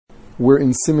We're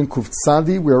in Siman Kuf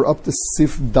Tzadi. We are up to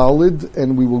Sif Dalid,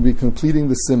 and we will be completing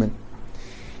the Siman.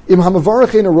 Im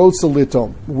hamavarach ein arotza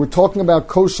litom. We're talking about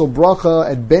koshel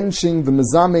bracha at benching. The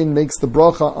mezamen makes the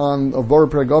bracha on of bar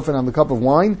pregafen on the cup of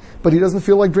wine, but he doesn't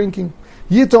feel like drinking.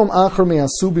 Yitom acher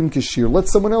me'asubim kashir. Let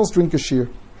someone else drink kashir.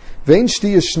 Vein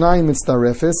shti yishnayim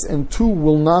mitztarefes, and two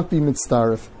will not be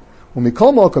mitztaref.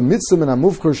 Umikol malka mitzvah min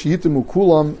hamuvchor sheyitimu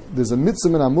kulam. There's a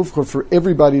mitzvah min hamuvchor for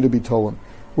everybody to be tolim.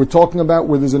 We're talking about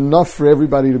where there's enough for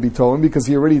everybody to be tolim, because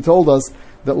he already told us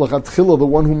that l'chatchila, the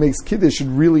one who makes kiddush, should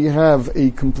really have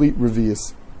a complete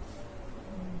revius.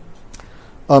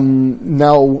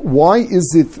 Now, why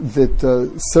is it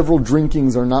that several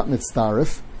drinkings are not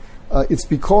mitzdarif? It's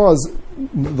because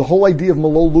the whole idea of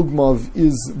malol lugmav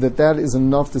is that is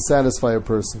enough to satisfy a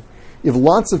person. If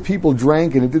lots of people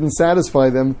drank and it didn't satisfy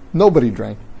them, nobody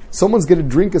drank. Someone's going to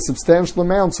drink a substantial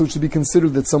amount, so it should be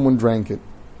considered that someone drank it.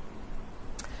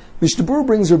 Mishnah Berurah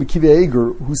brings Rabbi Kiva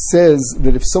Eger, who says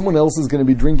that if someone else is going to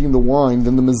be drinking the wine,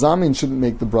 then the mezamin shouldn't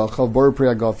make the bracha of bar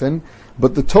priagafen,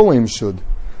 but the toim should.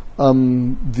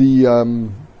 The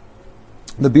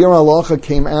Bir Halacha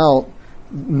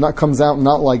comes out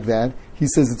not like that. He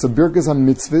says it's a birkas on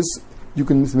mitzvahs. You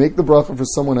can make the bracha for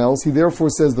someone else. He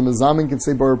therefore says the mezamin can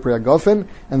say bar priagafen,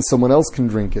 and someone else can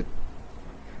drink it.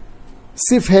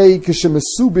 Sif hei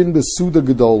k'shemesubin besuda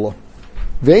gedola.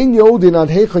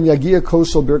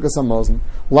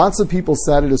 Lots of people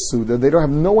sat at a Suda. They don't have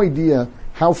no idea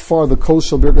how far the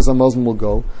koshel birkas hamazon will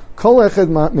go.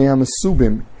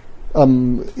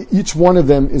 Each one of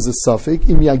them is a suffix.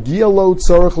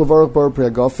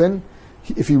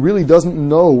 If he really doesn't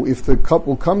know if the cup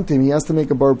will come to him, he has to make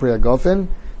a bar priagafen.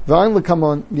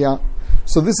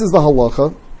 So this is the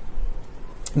halacha.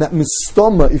 That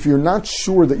mistama, if you're not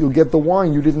sure that you'll get the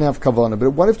wine, you didn't have kavana.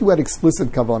 But what if you had explicit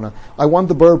kavana? I want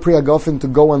the bar priagafen to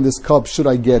go on this cup, should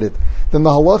I get it? Then the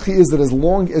halacha is that as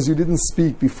long as you didn't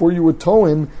speak before you were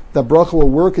toim, that bracha will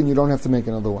work and you don't have to make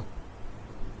another one.